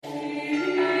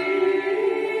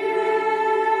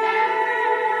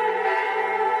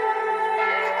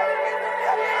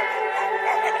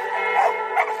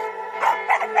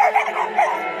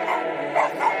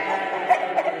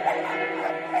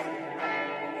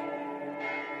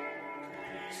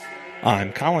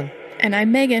I'm Colin, And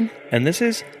I'm Megan. and this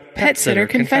is Pet Sitter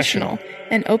Confessional,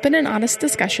 an open and honest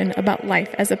discussion about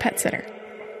life as a pet sitter.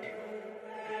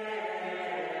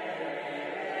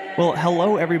 Well,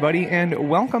 hello everybody, and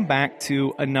welcome back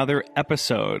to another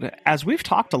episode. As we've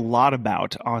talked a lot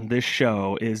about on this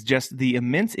show is just the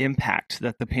immense impact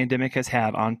that the pandemic has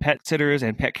had on pet sitters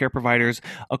and pet care providers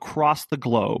across the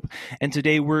globe. And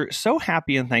today we're so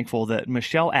happy and thankful that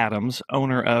Michelle Adams,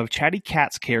 owner of Chatty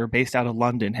Cats Care based out of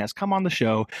London, has come on the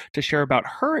show to share about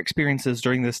her experiences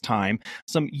during this time,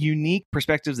 some unique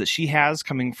perspectives that she has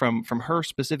coming from her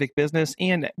specific business,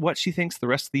 and what she thinks the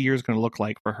rest of the year is going to look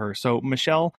like for her. So,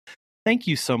 Michelle, thank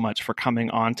you so much for coming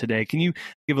on today. Can you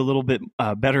give a little bit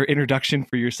better introduction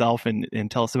for yourself and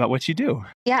tell us about what you do?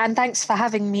 Yeah, and thanks for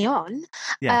having me on.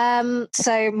 Yeah.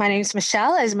 So my name's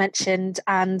Michelle, as mentioned,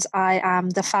 and I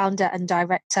am the founder and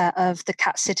director of the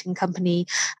cat sitting company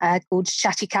called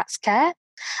Chatty Cats Care.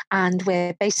 And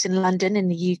we're based in London in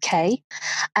the UK.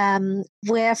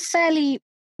 We're a fairly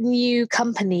new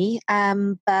company,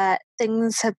 but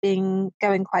things have been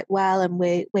going quite well and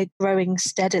we're growing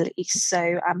steadily.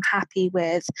 So I'm happy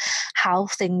with how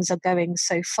things are going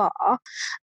so far.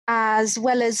 As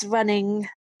well as running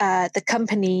the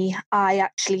company, I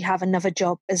actually have another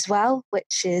job as well,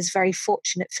 which is very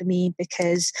fortunate for me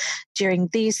because during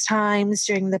these times,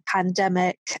 during the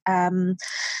pandemic,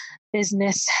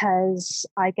 business has,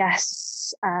 I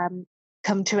guess,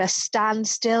 come to a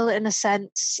standstill in a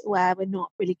sense where we're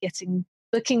not really getting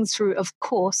bookings through, of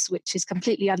course, which is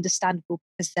completely understandable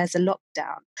because there's a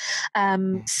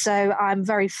lockdown. So I'm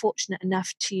very fortunate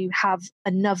enough to have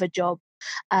another job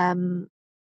to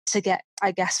get,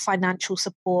 I guess, financial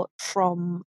support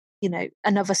from,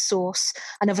 another source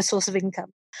of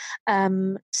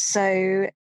income. So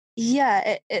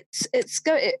yeah, it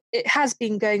has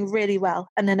been going really well.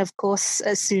 And then, of course,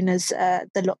 as soon as the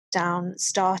lockdown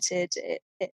started,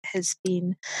 it has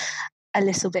been a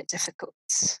little bit difficult.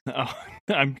 Oh,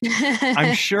 I'm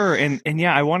sure. And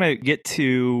yeah, I want to get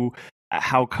to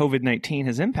how COVID-19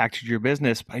 has impacted your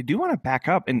business. But I do want to back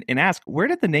up and ask, where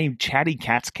did the name Chatty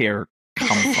Cats Care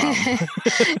come from?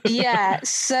 Yeah,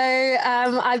 so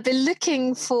I've been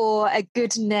looking for a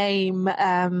good name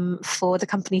for the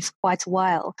company for quite a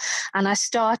while, and I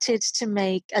started to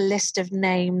make a list of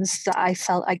names that I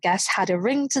felt, I guess, had a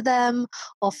ring to them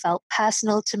or felt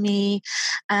personal to me.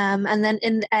 And then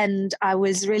in the end, I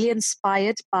was really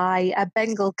inspired by a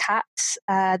Bengal cat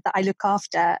that I look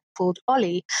after called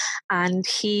Ollie, and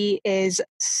he is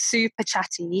super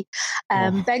chatty.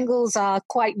 Bengals are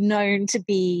quite known to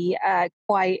be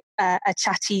quite a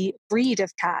chatty breed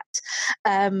of cat.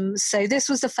 So this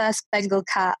was the first Bengal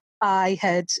cat I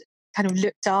had kind of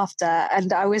looked after,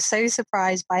 and I was so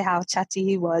surprised by how chatty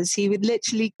he was. He would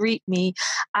literally greet me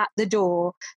at the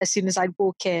door as soon as I'd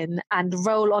walk in and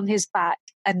roll on his back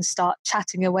and start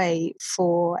chatting away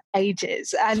for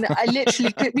ages. And I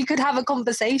literally we could have a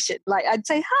conversation. Like I'd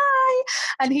say hi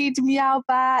and he'd meow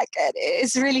back. And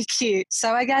it's really cute.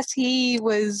 So I guess he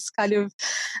was kind of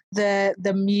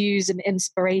the muse and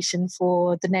inspiration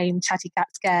for the name Chatty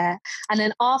Cats Care. And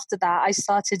then after that, I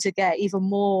started to get even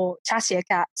more chattier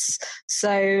cats.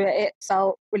 So it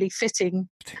felt really fitting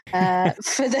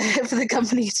for the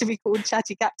company to be called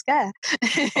Chatty Cats Care.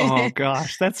 Oh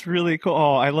gosh, that's really cool.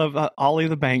 Oh, I love Ollie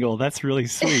the Bengal. That's really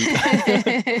sweet.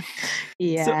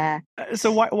 Yeah.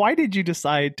 So why did you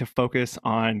decide to focus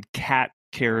on cat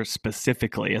care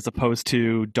specifically as opposed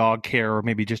to dog care or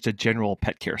maybe just a general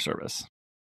pet care service?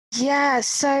 Yeah,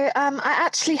 so I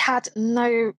actually had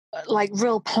no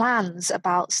real plans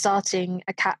about starting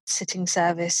a cat sitting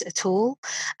service at all.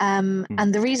 And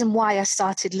the reason why I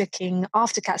started looking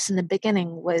after cats in the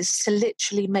beginning was to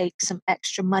literally make some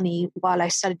extra money while I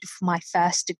studied for my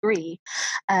first degree.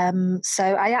 So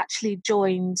I actually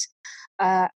joined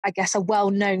I guess, a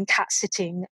well-known cat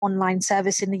sitting online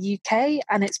service in the UK,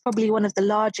 and it's probably one of the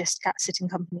largest cat sitting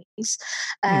companies.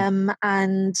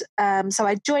 So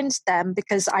I joined them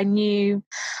because I knew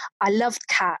I loved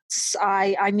cats.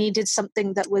 I needed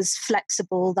something that was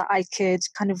flexible, that I could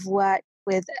kind of work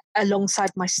with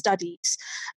alongside my studies.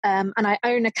 And I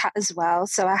own a cat as well.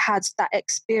 So I had that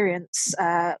experience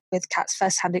with cats,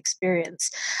 firsthand experience.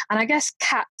 And I guess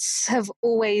cats have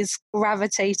always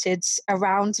gravitated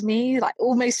around me, like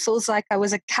almost feels like I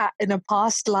was a cat in a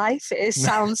past life. It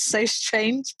sounds so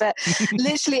strange, but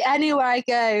literally anywhere I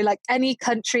go, like any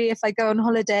country, if I go on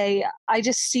holiday, I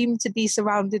just seem to be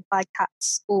surrounded by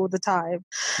cats all the time.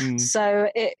 So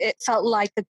it felt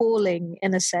like a calling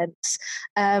in a sense.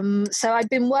 So I'd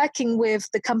been working with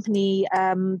the company,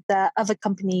 the other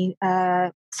company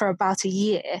for about a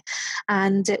year,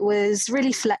 and it was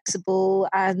really flexible,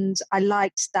 and I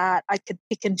liked that I could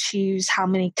pick and choose how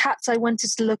many cats I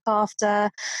wanted to look after,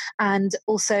 and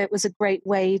also it was a great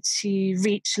way to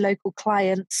reach local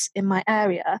clients in my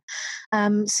area.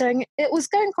 So it was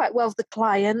going quite well with the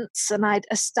clients, and I'd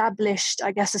established,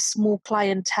 I guess, a small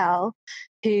clientele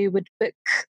who would book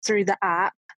through the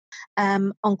app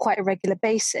on quite a regular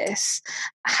basis.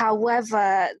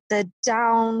 However, the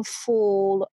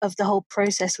downfall of the whole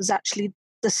process was actually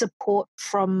the support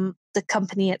from the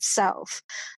company itself.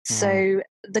 So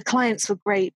the clients were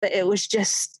great, but it was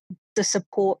just the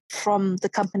support from the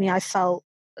company I felt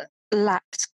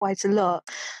lacked quite a lot.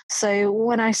 So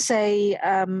when I say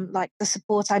like the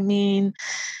support, I mean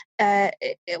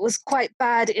it was quite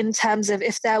bad in terms of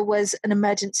if there was an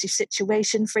emergency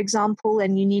situation, for example,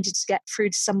 and you needed to get through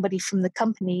to somebody from the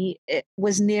company, it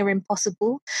was near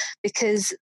impossible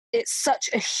because it's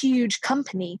such a huge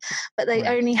company, but they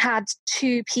only had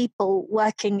 2 people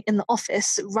working in the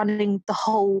office running the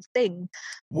whole thing.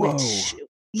 Whoa. Which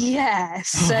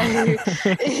so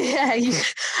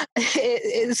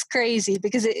it's crazy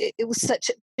because it was such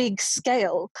a big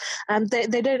scale.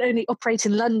 They don't only operate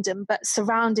in London, but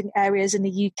surrounding areas in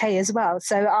the UK as well.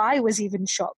 So I was even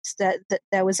shocked that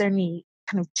there was only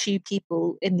kind of 2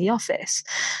 people in the office.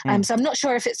 So I'm not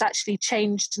sure if it's actually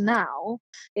changed now.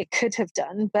 It could have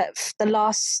done, but the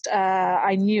last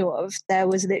I knew of, there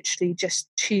was literally just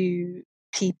 2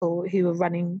 people who were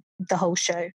running the whole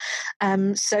show.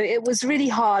 So it was really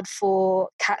hard for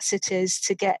cat sitters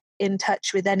to get in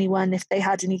touch with anyone if they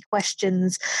had any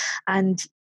questions. And,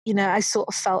 you know, I sort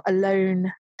of felt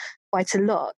alone quite a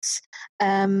lot.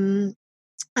 And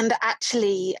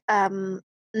actually,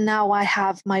 now I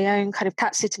have my own kind of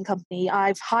cat sitting company.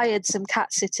 I've hired some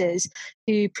cat sitters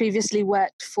who previously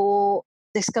worked for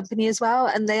this company as well,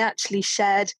 and they actually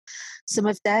shared some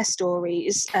of their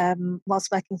stories whilst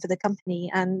working for the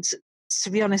company. And to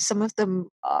be honest, some of them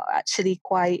are actually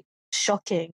quite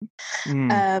shocking.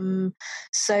 So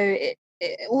it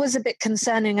was a bit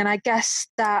concerning, and I guess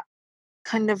that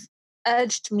kind of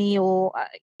urged me, or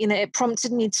you know, it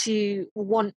prompted me to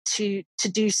want to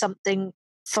do something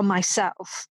for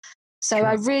myself. So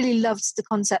I really loved the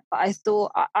concept, but I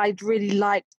thought I'd really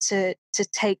like to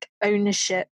take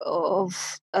ownership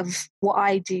of what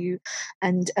I do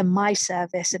and my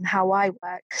service and how I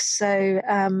work. So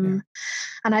and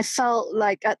I felt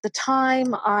like at the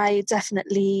time I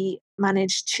definitely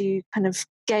managed to kind of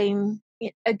gain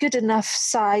a good enough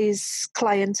size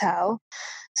clientele.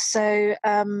 So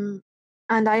and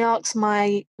I asked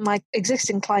my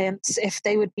existing clients if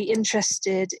they would be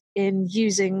interested in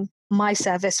using my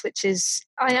service, which is,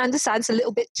 I understand it's a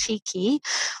little bit cheeky,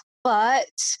 but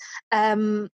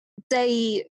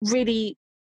they really,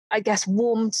 I guess,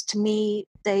 warmed to me.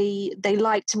 They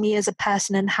liked me as a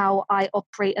person and how I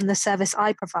operate and the service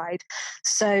I provide.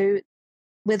 So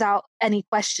without any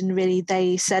question, really,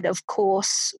 they said, of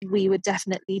course, we would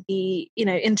definitely be, you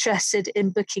know, interested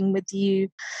in booking with you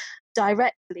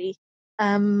directly.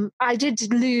 I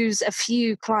did lose a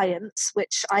few clients,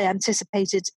 which I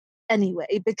anticipated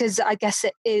anyway, because I guess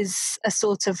it is a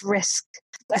sort of risk,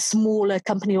 a smaller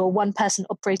company or one person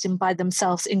operating by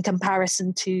themselves in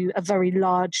comparison to a very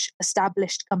large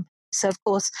established company. So of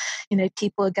course, you know,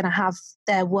 people are going to have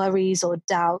their worries or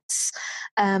doubts.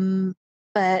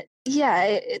 But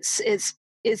yeah,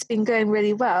 it's been going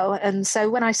really well. And so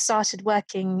when I started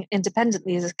working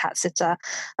independently as a cat sitter,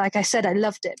 like I said, I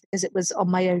loved it because it was on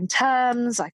my own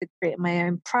terms. I could create my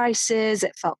own prices.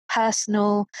 It felt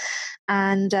personal.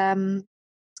 And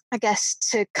I guess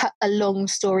to cut a long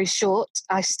story short,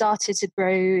 I started to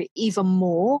grow even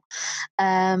more.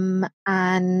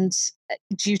 And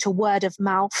due to word of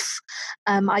mouth,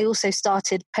 I also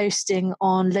started posting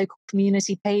on local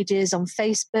community pages on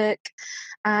Facebook,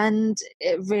 and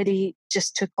it really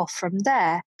just took off from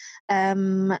there.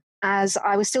 As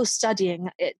I was still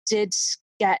studying, it did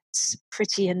get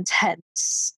pretty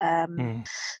intense,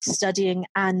 studying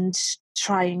and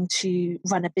trying to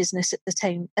run a business at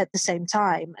the same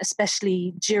time,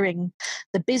 especially during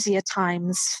the busier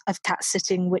times of cat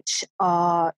sitting, which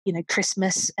are, you know,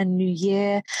 Christmas and New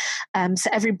Year. So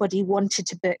everybody wanted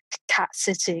to book cat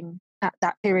sitting at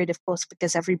that period, of course,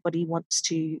 because everybody wants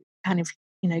to kind of,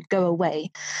 you know, go away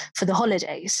for the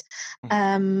holidays.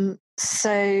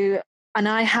 So, and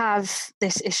I have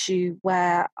this issue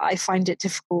where I find it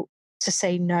difficult to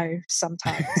say no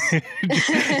sometimes.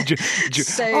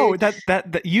 So,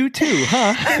 that you too,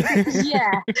 huh?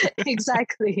 Yeah,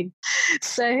 exactly.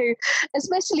 So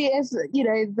especially if, you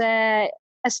know, they're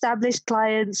established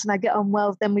clients and I get on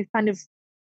well, then we've kind of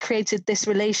created this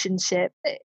relationship.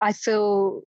 I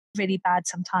feel really bad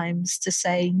sometimes to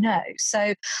say no.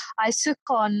 So I took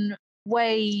on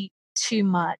way too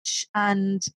much,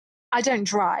 and I don't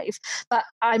drive, but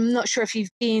I'm not sure if you've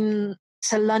been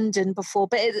to London before,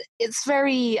 but it's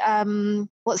very,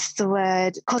 what's the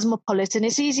word? Cosmopolitan.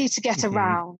 It's easy to get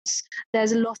around.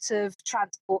 There's a lot of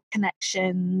transport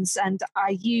connections, and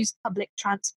I use public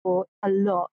transport a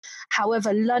lot.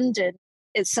 However, London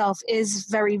itself is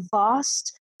very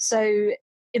vast. So,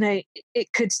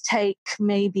 it could take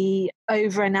maybe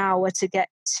over an hour to get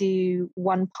to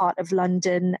one part of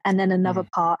London and then another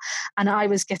part. And I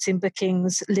was getting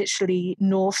bookings literally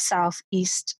north, south,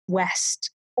 east,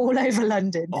 west, all over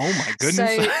London. Oh my goodness. So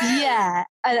yeah,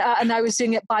 and I was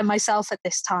doing it by myself at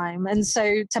this time. And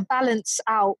so to balance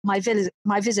out my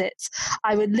visits,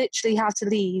 I would literally have to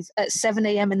leave at 7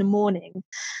 a.m. in the morning,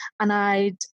 and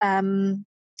I'd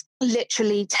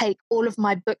literally take all of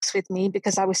my books with me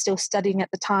because I was still studying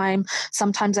at the time.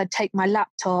 Sometimes I'd take my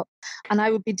laptop, and I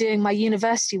would be doing my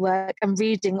university work and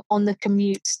reading on the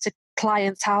commute to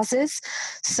clients' houses.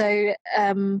 So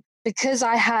because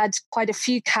I had quite a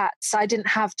few cats, I didn't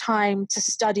have time to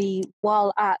study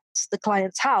while at the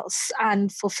client's house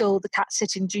and fulfill the cat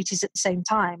sitting duties at the same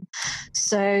time.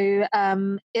 So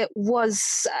it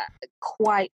was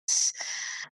quite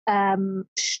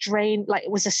strain, like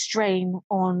it was a strain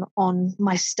on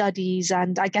my studies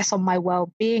and I guess on my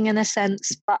well-being in a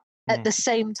sense, but at the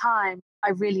same time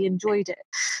I really enjoyed it.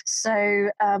 So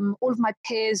all of my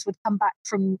peers would come back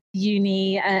from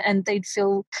uni and they'd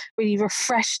feel really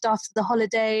refreshed after the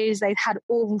holidays. They'd had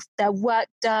all their work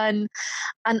done,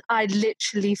 and I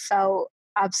literally felt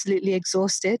absolutely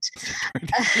exhausted.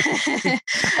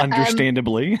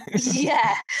 Understandably.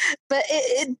 Yeah, but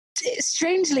it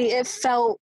strangely, it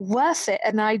felt worth it,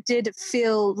 and I did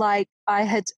feel like I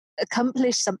had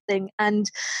accomplished something, and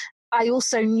I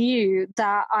also knew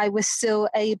that I was still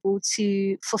able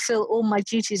to fulfill all my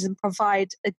duties and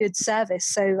provide a good service.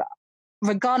 So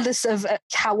regardless of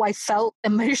how I felt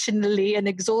emotionally and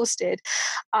exhausted,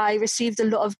 I received a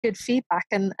lot of good feedback,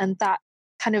 and that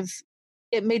kind of,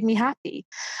 it made me happy.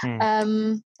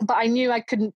 But I knew I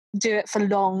couldn't do it for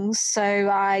long, so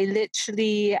I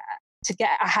literally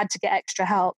I had to get extra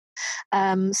help.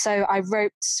 So I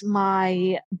roped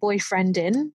my boyfriend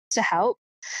in to help.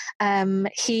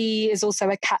 He is also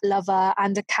a cat lover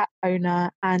and a cat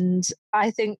owner, and I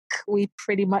think we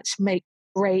pretty much make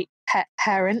great pet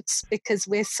parents because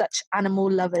we're such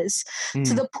animal lovers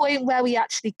to the point where we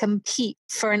actually compete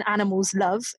for an animal's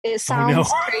love. It sounds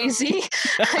crazy.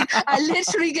 I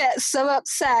literally get so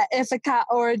upset if a cat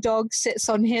or a dog sits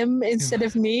on him instead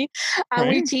of me, and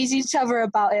we tease each other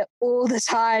about it all the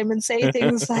time and say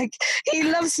things like, he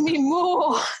loves me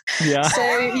more.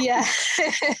 So yeah.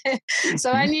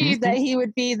 So I knew that he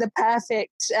would be the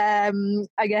perfect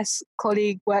I guess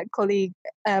work colleague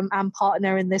and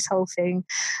partner in this whole thing.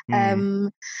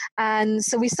 And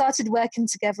so we started working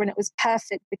together, and it was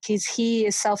perfect because he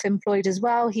is self-employed as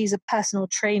well. He's a personal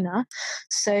trainer.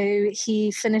 So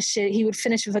he would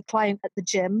finish with a client at the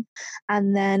gym,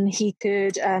 and then he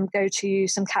could go to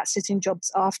some cat sitting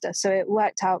jobs after. So it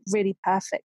worked out really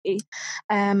perfectly.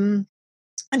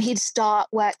 And he'd start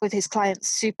work with his clients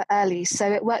super early.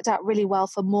 So it worked out really well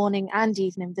for morning and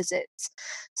evening visits.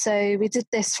 So we did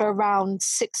this for around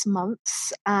 6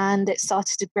 months, and it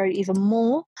started to grow even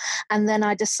more. And then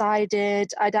I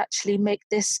decided I'd actually make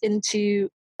this into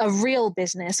a real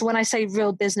business. When I say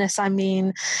real business, I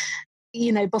mean,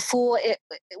 before it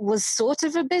was sort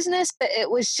of a business, but it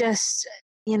was just,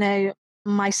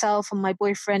 myself and my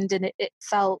boyfriend, and it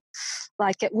felt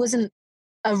like it wasn't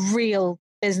a real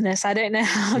business. I don't know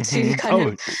how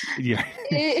to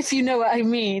if you know what I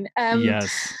mean.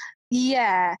 Yes.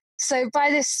 Yeah. So by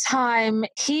this time,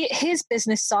 his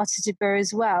business started to grow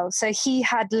as well. So he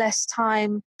had less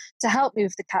time to help me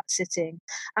with the cat sitting.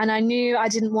 And I knew I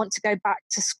didn't want to go back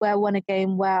to square one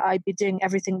again where I'd be doing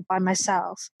everything by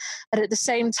myself. But at the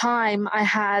same time, I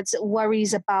had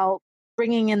worries about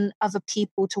bringing in other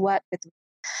people to work with me.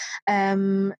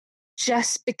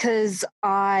 Just because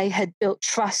I had built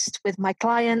trust with my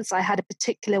clients, I had a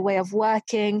particular way of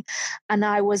working, and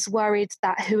I was worried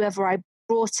that whoever I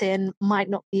brought in might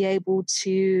not be able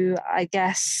to, I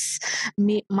guess,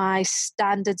 meet my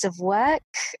standards of work.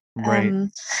 Right.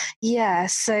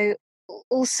 So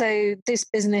also this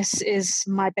business is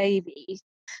my baby.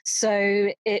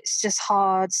 So it's just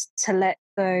hard to let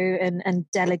go and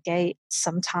delegate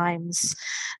sometimes.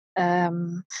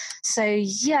 So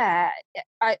yeah,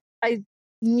 I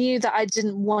knew that I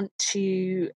didn't want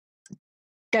to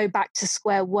go back to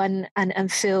square one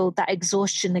and feel that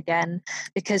exhaustion again,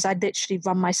 because I'd literally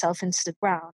run myself into the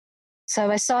ground. So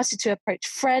I started to approach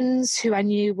friends who I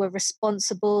knew were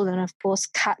responsible and, of course,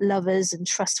 cat lovers and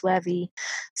trustworthy.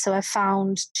 So I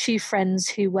found 2 friends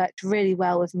who worked really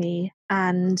well with me,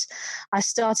 and I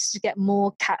started to get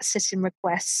more cat sitting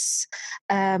requests.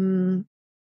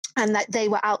 And that they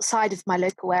were outside of my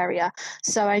local area.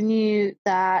 So I knew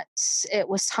that it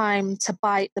was time to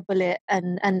bite the bullet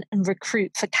and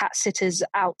recruit for cat sitters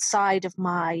outside of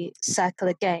my circle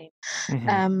again.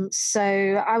 So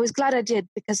I was glad I did,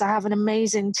 because I have an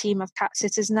amazing team of cat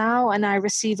sitters now, and I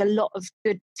receive a lot of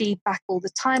good feedback all the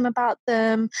time about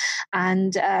them,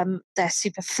 and they're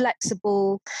super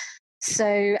flexible. So,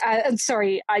 and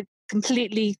sorry, I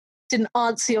completely didn't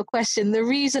answer your question. The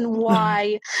reason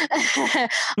why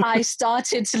I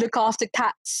started to look after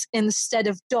cats instead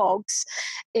of dogs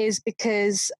is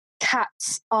because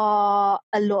cats are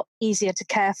a lot easier to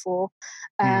care for.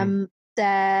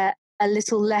 They're a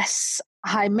little less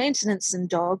high maintenance than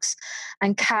dogs,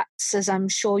 and cats, as I'm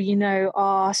sure you know,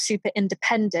 are super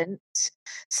independent.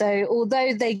 So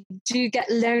although they do get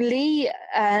lonely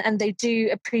and they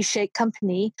do appreciate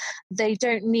company, they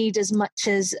don't need as much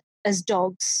as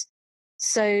dogs.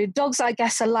 So dogs, I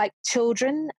guess, are like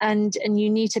children, and you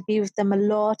need to be with them a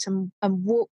lot and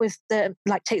walk with them,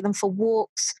 like take them for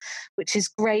walks, which is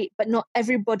great. But not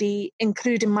everybody,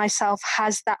 including myself,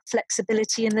 has that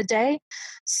flexibility in the day.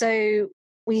 So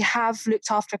we have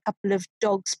looked after a couple of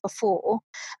dogs before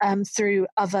through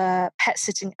other pet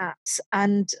sitting apps,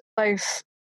 and both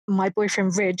my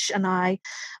boyfriend Ridge and I,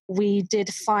 we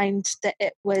did find that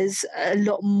it was a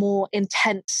lot more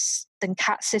intense than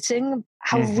cat sitting.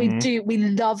 However, we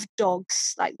love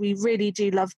dogs. Like, we really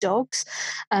do love dogs.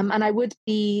 And I would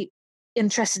be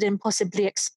interested in possibly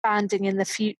expanding in the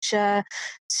future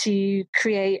to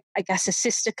create, I guess, a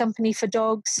sister company for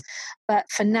dogs. But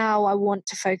for now, I want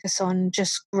to focus on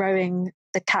just growing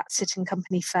the cat sitting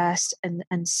company first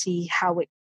and see how it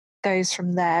goes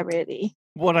from there, really.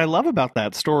 What I love about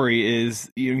that story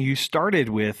is you started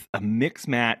with a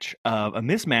mismatch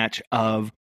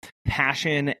of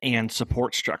passion and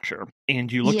support structure, and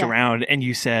you looked around and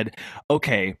you said,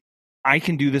 okay, I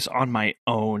can do this on my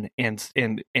own and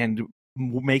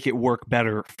make it work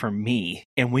better for me.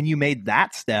 And when you made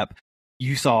that step,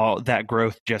 you saw that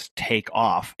growth just take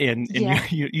off. And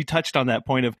you touched on that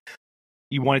point of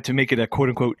you wanted to make it a quote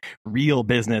unquote real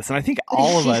business. And I think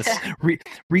all of us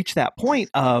reach that point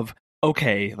of,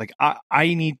 okay, like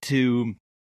I need to,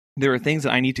 there are things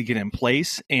that I need to get in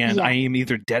place, and I am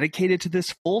either dedicated to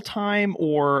this full time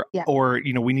or,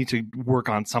 we need to work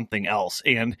on something else.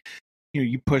 And,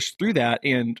 you pushed through that,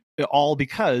 and all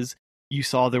because you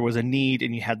saw there was a need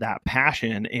and you had that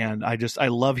passion. And I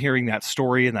love hearing that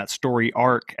story and that story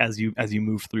arc as you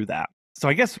move through that. So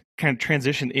I guess kind of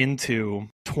transition into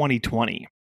 2020.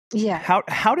 Yeah.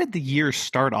 How did the year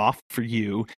start off for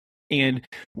you? And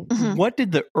what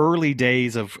did the early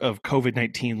days of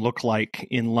COVID-19 look like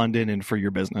in London and for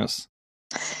your business?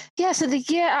 Yeah, so the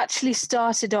year actually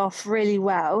started off really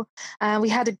well. We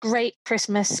had a great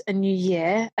Christmas and New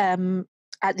Year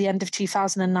at the end of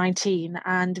 2019,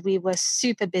 and we were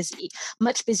super busy,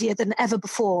 much busier than ever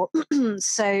before.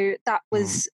 So that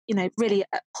was, really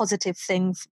a positive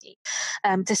thing for me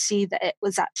to see that it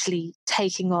was actually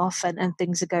taking off and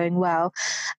things are going well.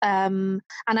 And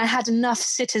I had enough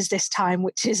sitters this time,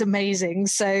 which is amazing.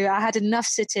 So I had enough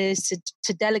sitters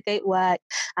to delegate work,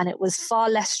 and it was far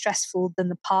less stressful than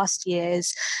the past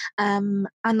years. And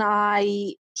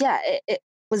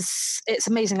it's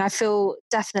amazing. I feel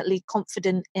definitely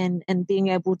confident in being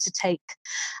able to take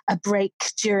a break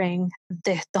during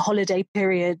the holiday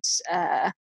period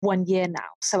 1 year now.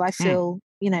 So I feel,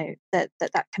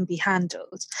 that can be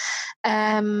handled.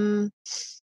 And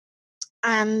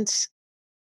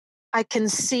I can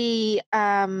see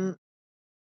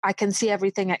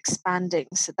everything expanding.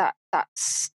 So that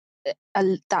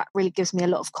really gives me a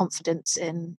lot of confidence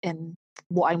in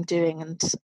what I'm doing, and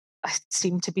I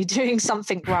seem to be doing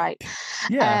something right.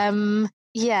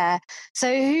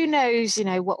 So who knows,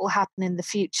 what will happen in the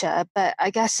future. But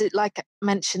I guess like I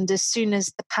mentioned, as soon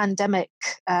as the pandemic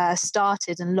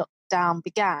started and lockdown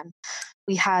began,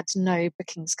 we had no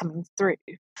bookings coming through.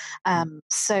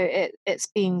 So it's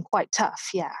been quite tough.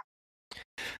 Yeah.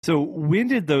 So when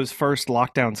did those first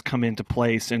lockdowns come into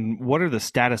place, and what are the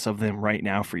status of them right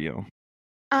now for you?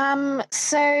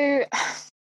 So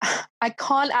I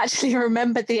can't actually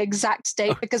remember the exact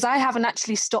date because I haven't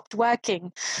actually stopped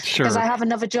working because I have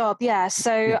another job. Yeah.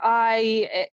 So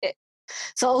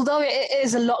so although it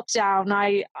is a lockdown,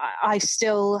 I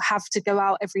still have to go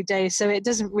out every day. So it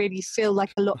doesn't really feel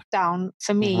like a lockdown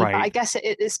for me. Right. But I guess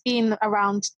it's been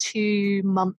around 2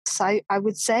 months, I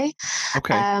would say.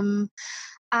 Okay.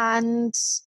 And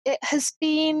it has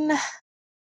been,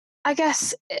 I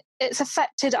guess it's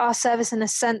affected our service in a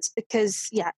sense because,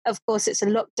 yeah, of course, it's a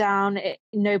lockdown.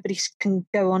 Nobody can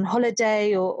go on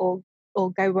holiday or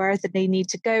go wherever they need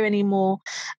to go anymore.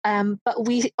 But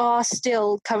we are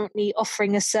still currently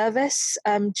offering a service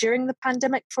during the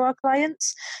pandemic for our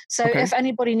clients. So if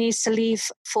anybody needs to leave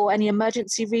for any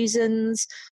emergency reasons,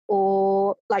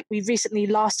 or like we recently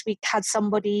last week had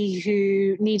somebody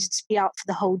who needed to be out for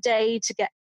the whole day to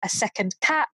get a second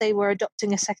cat. They were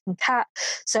adopting a second cat.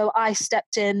 So I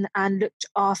stepped in and looked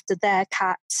after their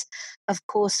cat, of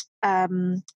course,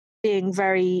 being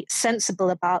very sensible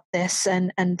about this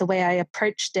and the way I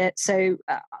approached it. So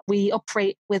we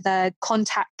operate with a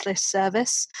contactless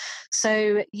service.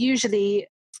 So usually,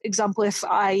 for example, if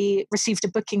I received a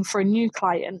booking for a new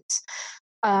client,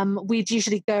 we'd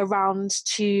usually go around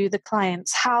to the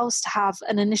client's house to have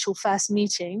an initial first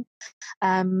meeting,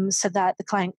 so that the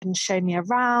client can show me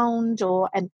around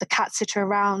and the cat sitter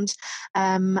around,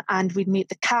 and we'd meet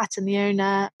the cat and the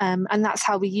owner, and that's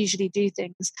how we usually do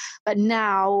things. But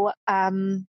now,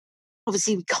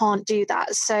 obviously, we can't do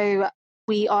that. So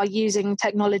we are using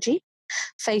technology,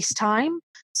 FaceTime,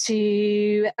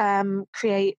 to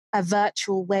create a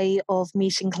virtual way of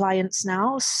meeting clients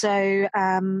now. So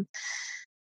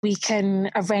we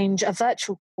can arrange a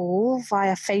virtual call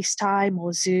via FaceTime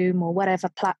or Zoom or whatever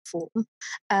platform.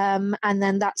 And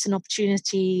then that's an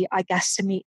opportunity, I guess, to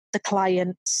meet the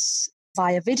clients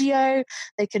via video.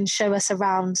 They can show us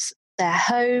around their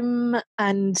home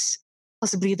and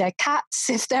possibly their cats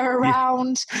if they're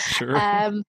around.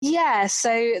 Yeah, sure.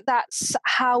 So that's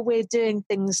how we're doing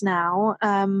things now.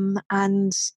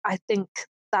 And I think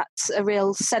that's a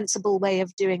real sensible way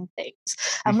of doing things.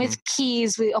 And with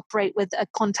Keys, we operate with a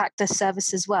contactless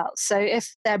service as well. So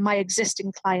if they're my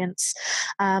existing clients,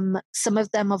 some of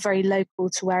them are very local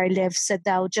to where I live, so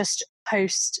they'll just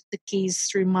post the keys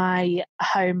through my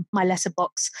home, my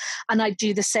letterbox, and I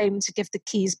do the same to give the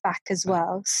keys back as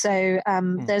well. So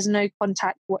there's no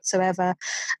contact whatsoever,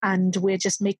 and we're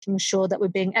just making sure that we're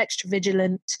being extra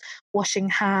vigilant, washing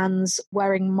hands,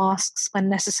 wearing masks when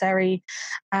necessary,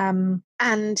 and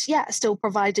still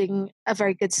providing a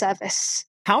very good service.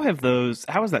 How has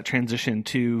that transition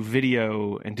to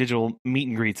video and digital meet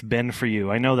and greets been for you?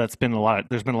 I know there's been a lot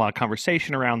of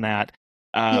conversation around that.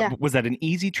 Was that an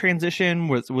easy transition?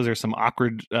 Was there some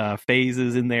awkward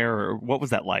phases in there, or what was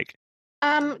that like?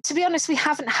 To be honest, we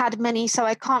haven't had many, so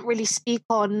I can't really speak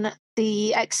on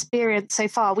the experience so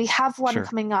far. We have one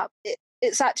coming up.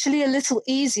 It's actually a little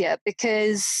easier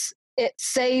because it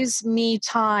saves me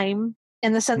time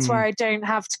in the sense where I don't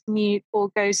have to commute or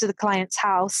go to the client's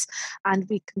house, and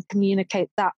we can communicate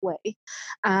that way.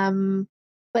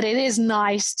 But it is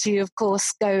nice to, of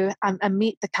course, go and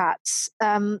meet the cats.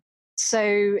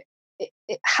 So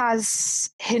it has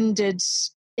hindered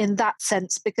in that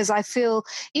sense, because I feel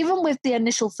even with the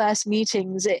initial first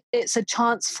meetings, it's a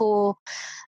chance for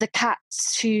the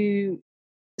cats to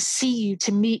see you,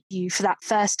 to meet you for that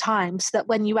first time, so that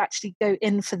when you actually go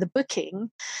in for the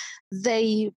booking,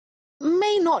 they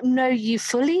may not know you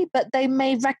fully, but they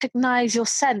may recognize your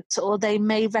scent, or they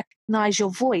may recognize your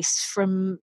voice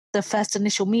from the first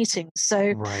initial meeting.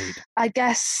 So I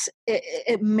guess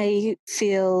it may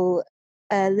feel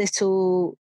a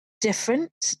little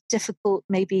difficult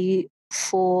maybe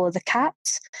for the cat.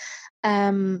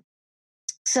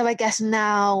 So I guess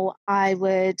now I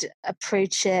would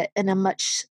approach it in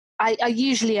I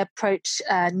usually approach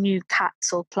new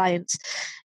cats or clients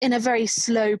in a very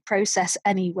slow process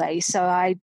anyway. So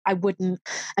I wouldn't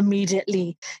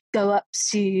immediately go up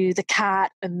to the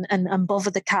cat and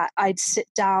bother the cat. I'd sit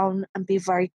down and be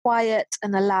very quiet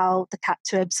and allow the cat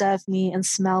to observe me and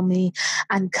smell me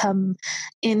and come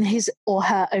in his or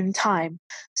her own time.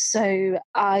 So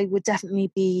I would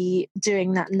definitely be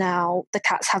doing that now. The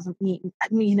cats haven't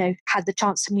had the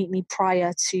chance to meet me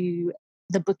prior to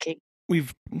the booking.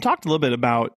 We've talked a little bit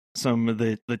about some of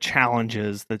the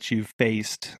challenges that you've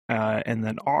faced and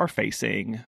that are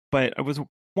facing, but I was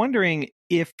wondering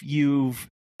if you've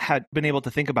had been able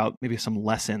to think about maybe some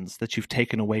lessons that you've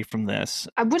taken away from this.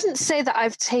 I wouldn't say that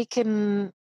I've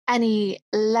taken any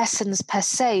lessons per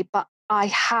se, but I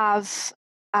have,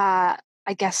 I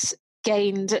guess,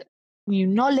 gained new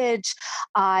knowledge.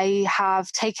 I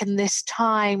have taken this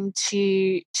time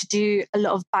to do a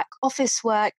lot of back office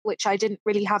work, which I didn't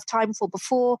really have time for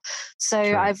before. So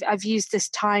I've used this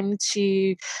time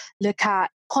to look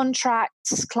at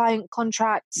contracts, client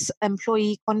contracts,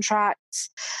 employee contracts.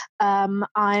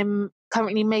 I'm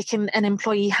currently making an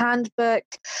employee handbook.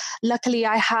 Luckily,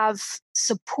 I have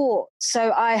support.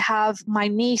 So I have my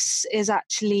niece is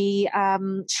actually,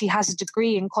 she has a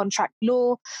degree in contract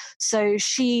law. So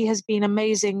she has been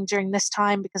amazing during this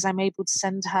time because I'm able to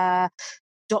send her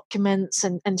documents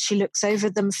and she looks over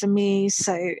them for me.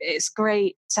 So it's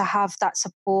great to have that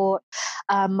support.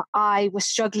 I was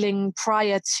struggling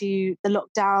prior to the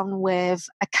lockdown with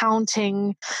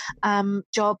accounting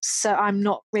jobs. So I'm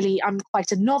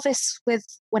quite a novice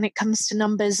when it comes to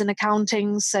numbers and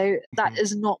accounting. So that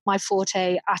is not my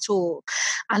forte at all.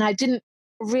 And I didn't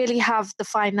really have the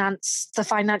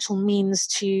financial means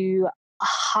to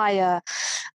hire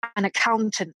an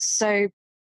accountant. So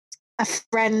a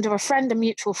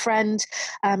mutual friend,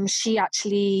 she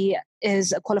actually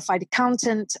is a qualified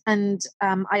accountant, and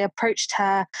I approached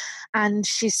her and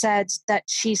she said that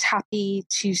she's happy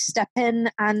to step in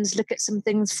and look at some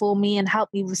things for me and help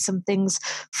me with some things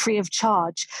free of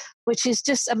charge, which is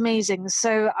just amazing.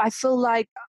 So I feel like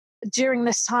during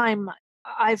this time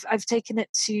I've taken it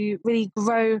to really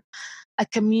grow a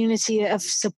community of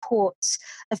support,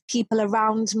 of people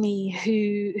around me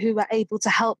who are able to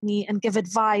help me and give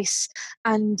advice.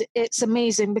 And it's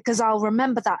amazing because I'll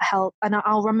remember that help and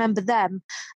I'll remember them.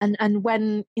 And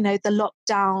when, the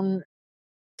lockdown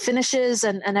finishes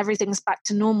and everything's back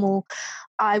to normal,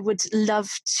 I would love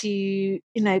to,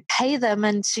 pay them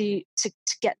and to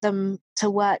get them to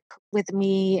work with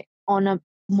me on a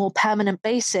more permanent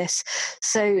basis.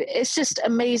 So it's just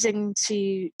amazing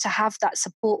to have that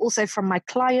support also from my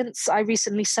clients. I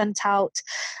recently sent out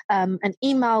an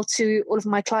email to all of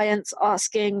my clients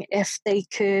asking if they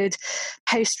could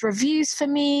post reviews for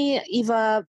me,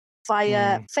 either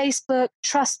via Facebook,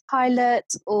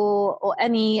 Trustpilot, or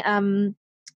any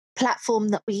platform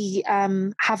that we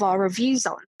have our reviews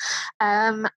on.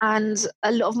 And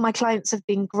a lot of my clients have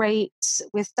been great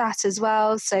with that as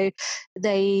well. So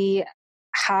they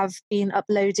have been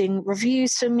uploading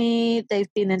reviews for me.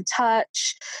 They've been in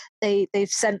touch. They've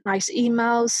sent nice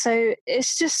emails. So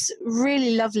it's just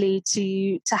really lovely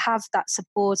to have that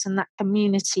support and that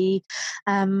community.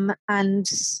 And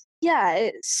yeah,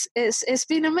 it's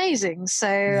been amazing.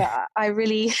 So I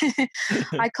really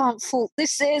I can't fault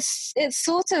this. It's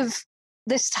sort of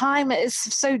this time is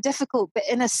so difficult, but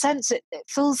in a sense, it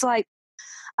feels like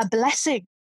a blessing.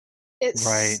 It's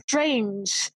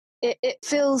strange. It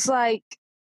feels like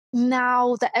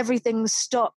now that everything's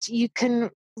stopped, you can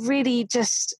really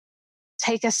just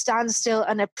take a standstill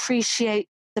and appreciate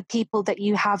the people that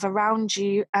you have around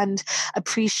you and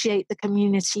appreciate the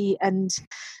community. And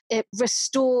it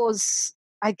restores,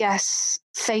 I guess,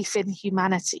 faith in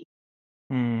humanity.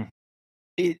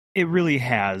 It really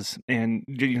has. And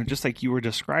just like you were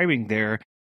describing there,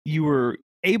 you were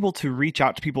able to reach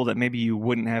out to people that maybe you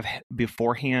wouldn't have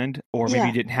beforehand, or maybe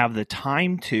you didn't have the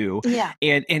time to.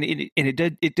 And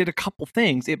it did a couple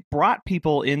things. It brought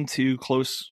people into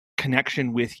close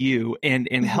connection with you and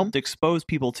helped expose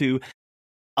people to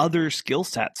other skill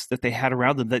sets that they had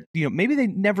around them that maybe they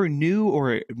never knew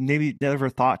or maybe never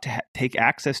thought to take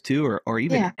access to or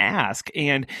even ask.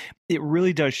 And it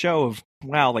really does show of,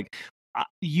 wow, like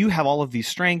you have all of these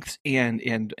strengths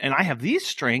and I have these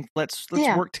strengths. Let's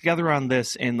work together on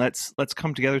this, and let's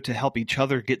come together to help each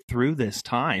other get through this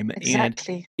time.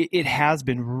 Exactly. And it has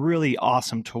been really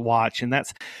awesome to watch. And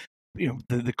that's,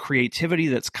 the creativity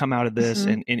that's come out of this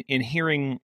and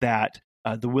hearing that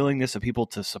the willingness of people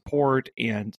to support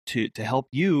and to help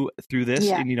you through this.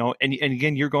 And, and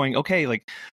again, you're going, okay, like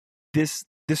this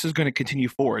is going to continue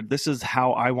forward. This is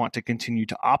how I want to continue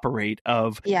to operate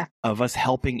of us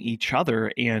helping each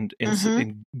other and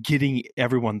getting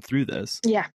everyone through this.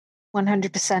 Yeah,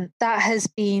 100%. That has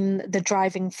been the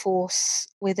driving force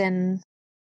within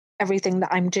everything that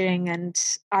I'm doing. And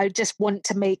I just want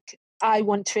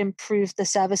to improve the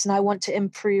service, and I want to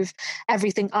improve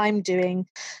everything I'm doing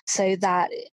so that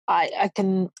I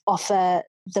can offer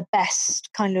the best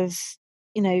kind of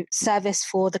service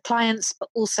for the clients, but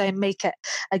also make it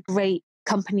a great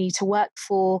company to work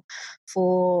for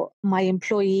my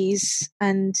employees.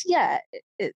 And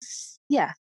it's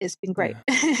been great.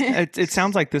 It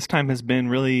sounds like this time has been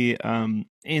really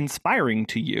inspiring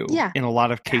to you in a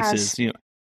lot of cases.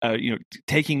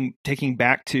 Taking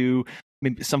back to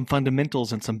maybe some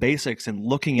fundamentals and some basics and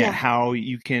looking at how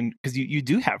you can, because you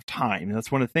do have time. And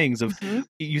that's one of the things of,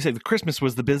 you said the Christmas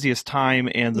was the busiest time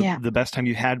and the best time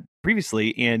you had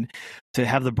previously. And to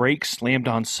have the brakes slammed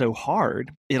on so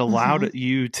hard, it allowed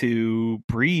you to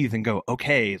breathe and go,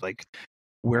 okay, like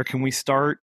where can we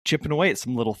start chipping away at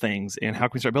some little things and how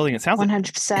can we start building? It sounds 100%.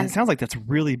 Like, it sounds like that's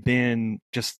really been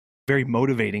just very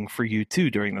motivating for you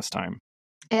too during this time.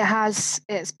 It has.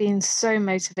 It's been so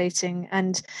motivating.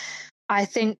 And I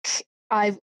think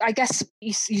I guess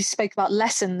you spoke about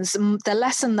lessons. The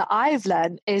lesson that I've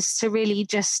learned is to really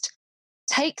just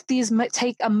take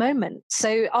a moment.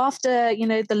 So after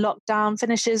the lockdown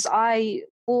finishes, I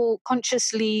will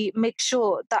consciously make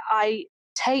sure that I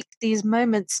take these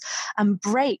moments and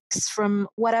breaks from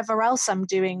whatever else I'm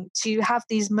doing to have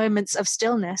these moments of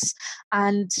stillness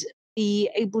and be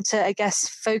able to, I guess,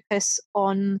 focus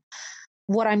on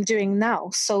what I'm doing now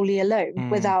solely alone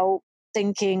without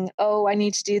thinking, oh, I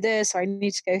need to do this, or I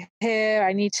need to go here,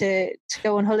 I need to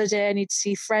go on holiday, I need to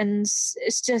see friends.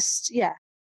 It's just,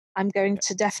 I'm going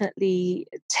to definitely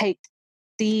take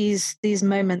these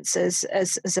moments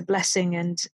as a blessing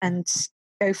and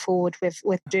go forward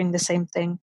with doing the same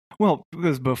thing. Well,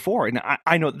 because before, and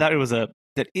I know that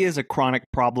that is a chronic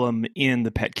problem in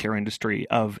the pet care industry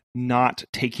of not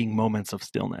taking moments of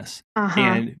stillness.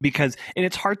 And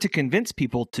it's hard to convince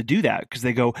people to do that because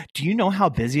they go, do you know how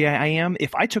busy I am?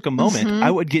 If I took a moment,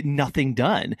 I would get nothing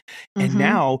done. And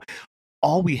now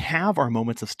all we have are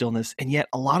moments of stillness. And yet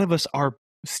a lot of us are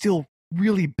still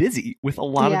really busy with a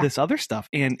lot of this other stuff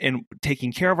and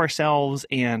taking care of ourselves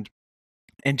and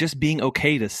just being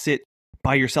okay to sit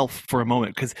by yourself for a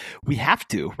moment because we have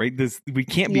to, right? We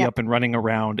can't be up and running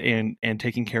around and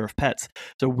taking care of pets.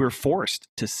 So we're forced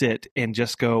to sit and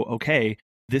just go, okay,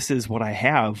 this is what I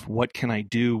have. What can I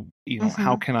do?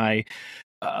 How can I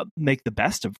make the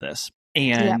best of this?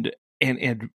 And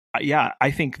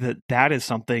I think that is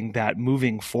something that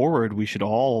moving forward, we should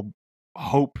all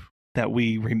hope that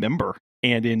we remember.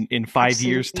 And in 5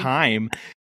 years' time,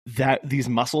 that these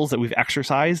muscles that we've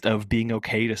exercised of being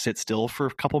okay to sit still for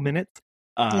a couple minutes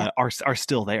are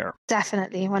still there.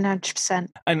 Definitely, 100%.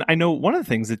 And I know one of the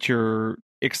things that you're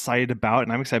excited about,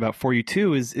 and I'm excited about for you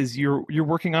too, is you're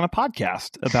working on a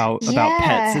podcast about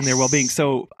pets and their well-being.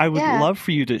 So I would love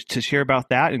for you to share about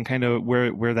that and kind of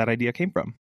where that idea came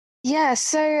from. Yeah,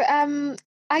 so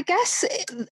I guess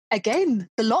again,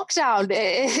 the lockdown,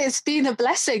 it's been a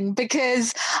blessing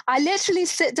because I literally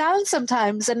sit down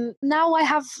sometimes and now I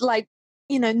have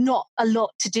not a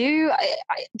lot to do.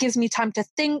 It gives me time to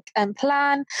think and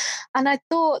plan. And I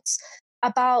thought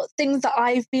about things that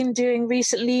I've been doing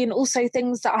recently and also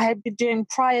things that I had been doing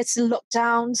prior to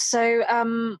lockdown. So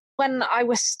when I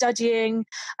was studying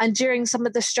and during some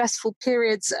of the stressful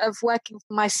periods of working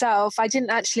for myself, I didn't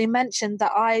actually mention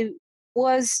that I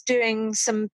was doing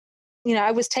some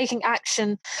I was taking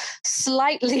action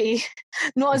slightly,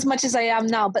 not as much as I am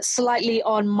now, but slightly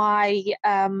on my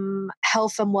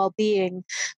health and well-being.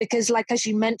 Because as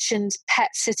you mentioned, pet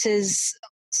sitters,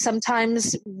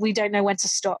 sometimes we don't know when to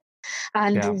stop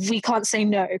and we can't say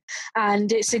no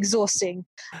and it's exhausting.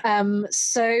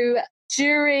 So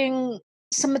during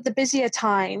some of the busier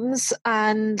times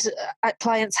and at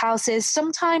clients' houses,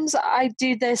 sometimes I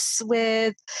do this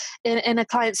in a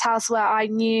client's house where I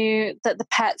knew that the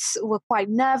pets were quite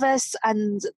nervous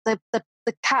and the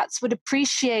cats would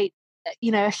appreciate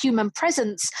a human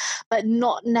presence but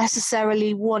not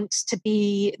necessarily want to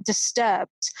be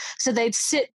disturbed, so they'd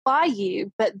sit by you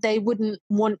but they wouldn't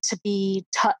want to be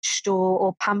touched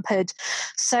or pampered.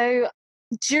 So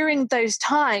during those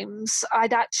times,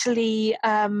 I'd actually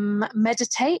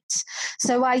meditate.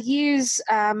 So I use,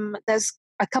 there's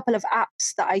a couple of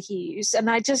apps that I use, and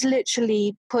I just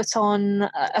literally put on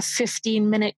a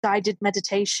 15-minute guided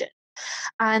meditation.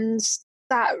 And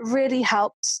that really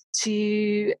helps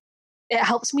me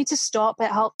to stop.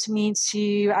 It helped me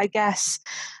to, I guess,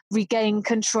 regain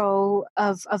control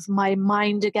of my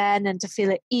mind again and to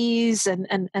feel at ease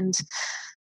and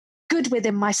good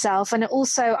within myself. And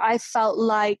also I felt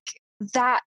like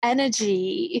that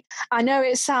energy, I know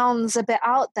it sounds a bit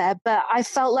out there, but I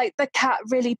felt like the cat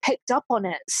really picked up on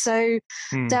it. So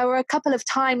there were a couple of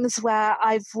times where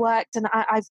I've worked and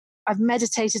I've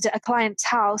meditated at a client's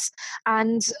house,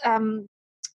 and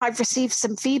I've received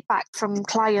some feedback from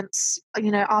clients,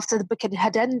 after the booking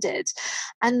had ended,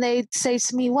 and they'd say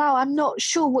to me, wow, I'm not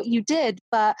sure what you did,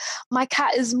 but my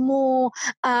cat is more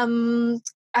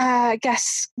I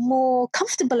guess more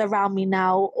comfortable around me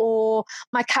now, or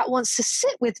my cat wants to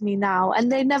sit with me now, and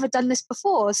they've never done this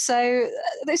before. So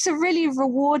it's a really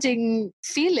rewarding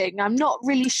feeling. I'm not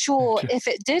really sure if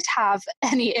it did have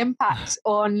any impact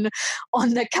on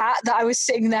the cat that I was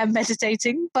sitting there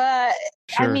meditating, but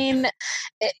I mean,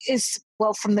 it is,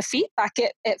 well, from the feedback,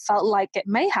 it felt like it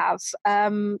may have.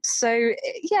 So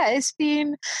yeah, it's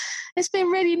been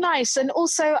really nice. And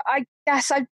also, I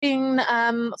guess I've been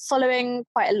following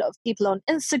quite a lot of people on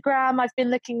Instagram. I've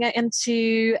been looking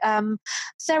into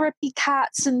therapy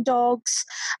cats and dogs,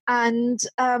 and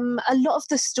a lot of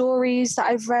the stories that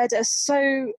I've read are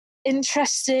so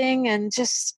interesting and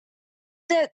just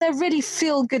they're really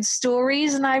feel good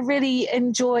stories, and I really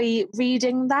enjoy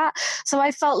reading that. So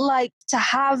I felt like to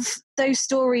have those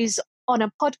stories on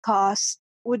a podcast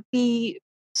would be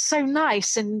so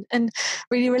nice and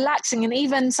really relaxing, and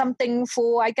even something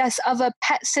for, I guess, other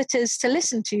pet sitters to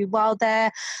listen to while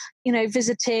they're,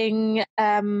 visiting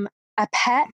a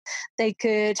pet. They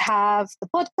could have the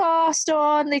podcast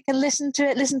on, they can listen to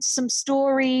it, listen to some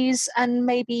stories, and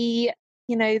maybe,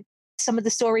 some of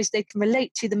the stories they can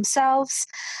relate to themselves.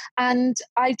 And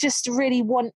I just really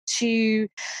want to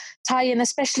tie in,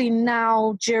 especially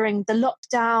now during the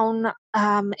lockdown.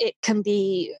 It can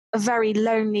be a very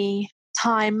lonely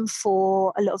time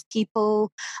for a lot of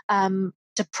people,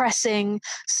 depressing.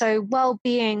 So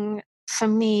well-being for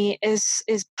me is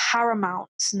paramount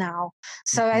now.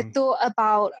 So I thought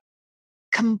about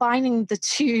combining the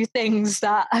two things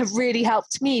that have really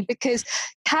helped me, because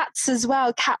cats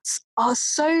are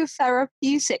so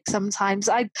therapeutic sometimes.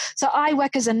 I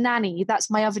work as a nanny. That's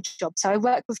my other job. So I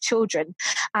work with children,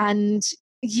 and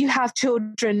you have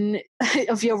children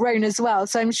of your own as well.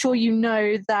 So I'm sure you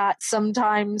know that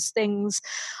sometimes things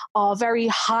are very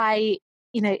high.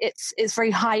 It's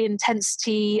very high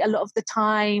intensity a lot of the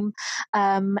time,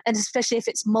 and especially if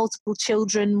it's multiple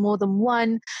children, more than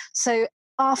one. So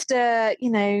after,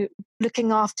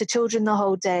 looking after children the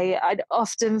whole day, I'd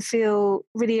often feel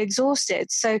really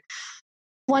exhausted. So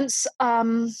once,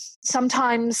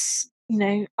 sometimes,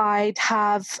 I'd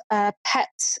have a cat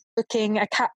booking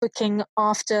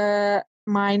after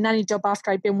my nanny job,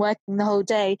 after I'd been working the whole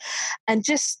day. And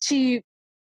just to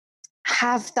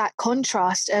have that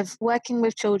contrast of working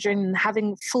with children and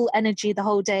having full energy the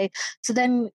whole day, to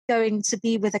then going to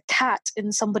be with a cat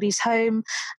in somebody's home,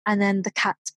 and then the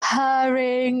cat's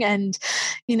purring and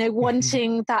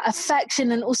wanting that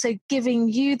affection, and also giving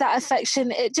you that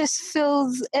affection. It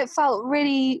felt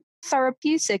really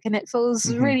therapeutic, and it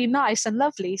feels really nice and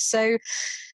lovely. So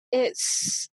I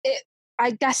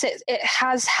guess it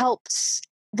has helped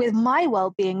with my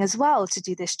well-being as well to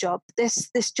do this job.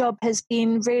 This job has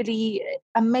been really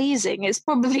amazing. It's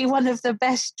probably one of the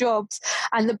best jobs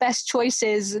and the best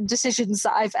choices and decisions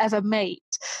that I've ever made.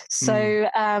 So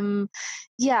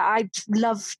I'd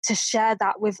love to share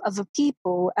that with other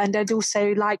people, and I'd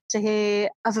also like to hear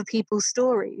other people's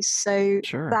stories. So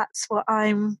That's what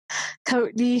I'm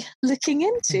currently looking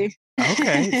into.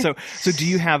 Okay, so do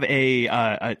you have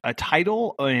a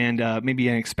title and maybe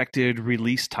an expected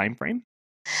release time frame?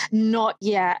 Not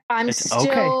yet.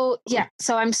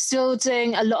 So I'm still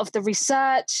doing a lot of the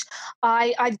research.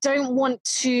 I don't want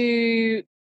to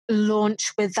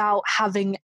launch without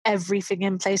having everything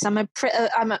in place. I'm a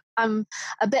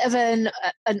bit of an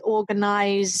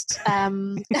organized.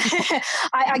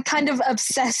 I kind of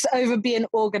obsess over being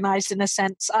organized in a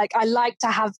sense. I like to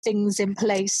have things in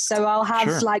place, so I'll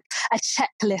have like a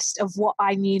checklist of what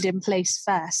I need in place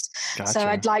first. Gotcha. So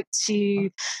I'd like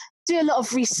to do a lot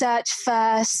of research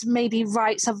first, maybe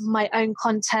write some of my own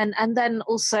content, and then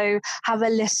also have a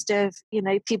list of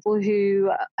people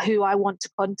who I want to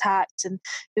contact and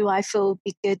who I feel would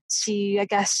be good to, I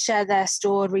guess, share their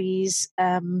stories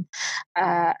and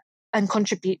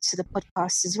contribute to the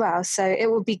podcast as well. So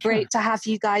it would be great to have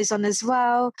you guys on as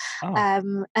well,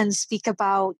 and speak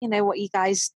about what you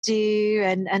guys do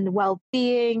and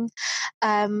well-being.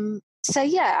 I'm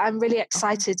really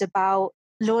excited about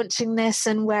launching this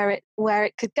and where it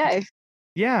could go.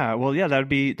 Yeah, well, yeah, that's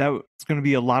going to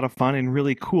be a lot of fun and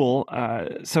really cool.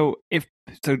 So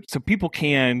people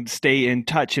can stay in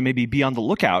touch and maybe be on the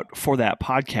lookout for that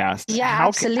podcast. Yeah,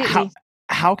 absolutely.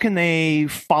 How can they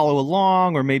follow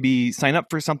along, or maybe sign up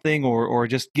for something, or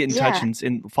just get in touch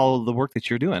and follow the work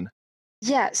that you're doing?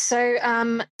 Yeah, so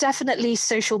definitely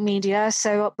social media.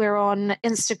 So we're on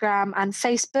Instagram and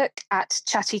Facebook at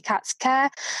Chatty Cats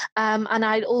Care. And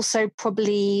I'd also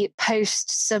probably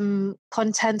post some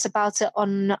content about it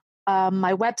on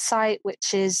my website,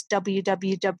 which is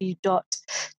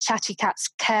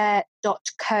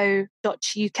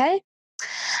www.chattycatscare.co.uk.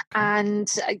 And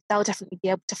they'll definitely be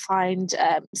able to find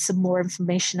some more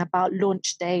information about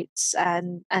launch dates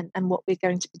and what we're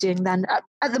going to be doing then.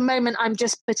 At the moment, I'm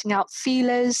just putting out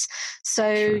feelers,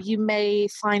 so you may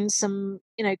find some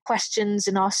questions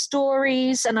in our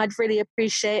stories, and I'd really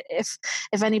appreciate if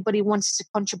anybody wants to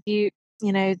contribute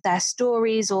their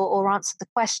stories or answer the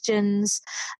questions.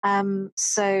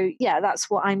 That's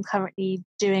what I'm currently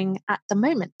doing at the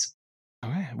moment. All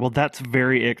right. Well, that's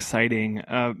very exciting.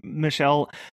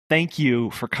 Michelle, thank you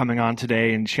for coming on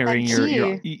today and sharing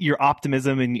your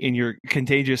optimism and your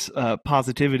contagious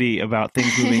positivity about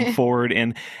things moving forward.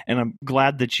 And I'm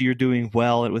glad that you're doing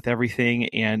well with everything.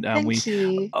 And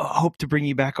we hope to bring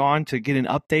you back on to get an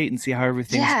update and see how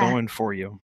everything's going for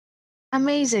you.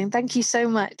 Amazing. Thank you so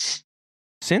much.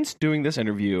 Since doing this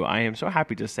interview, I am so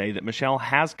happy to say that Michelle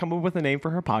has come up with a name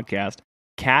for her podcast,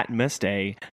 Catmaste,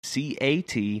 Catmaste.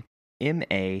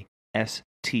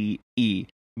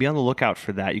 Be on the lookout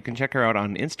for that. You can check her out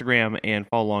on Instagram and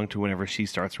follow along to whenever she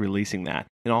starts releasing that.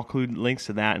 And I'll include links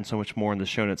to that and so much more in the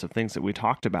show notes of things that we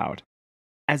talked about.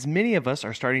 As many of us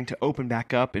are starting to open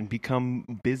back up and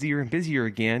become busier and busier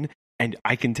again, and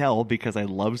I can tell because I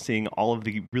love seeing all of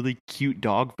the really cute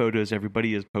dog photos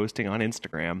everybody is posting on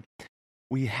Instagram,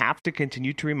 we have to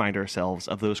continue to remind ourselves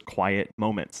of those quiet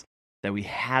moments, that we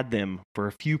had them for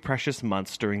a few precious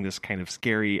months during this kind of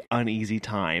scary, uneasy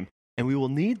time, and we will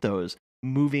need those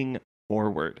moving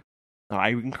forward. I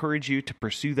encourage you to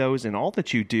pursue those in all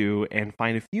that you do and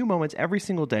find a few moments every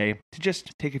single day to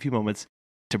just take a few moments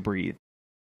to breathe.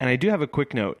 And I do have a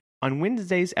quick note. On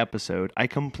Wednesday's episode, I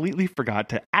completely forgot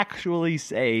to actually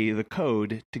say the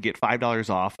code to get $5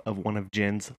 off of one of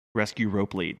Jen's rescue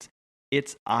rope leads.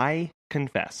 It's I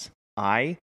Confess.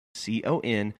 ICONFESS.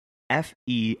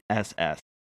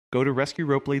 Go to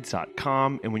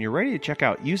rescueropeleads.com, and when you're ready to check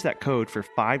out, use that code for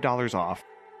 $5 off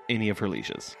any of her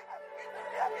leashes.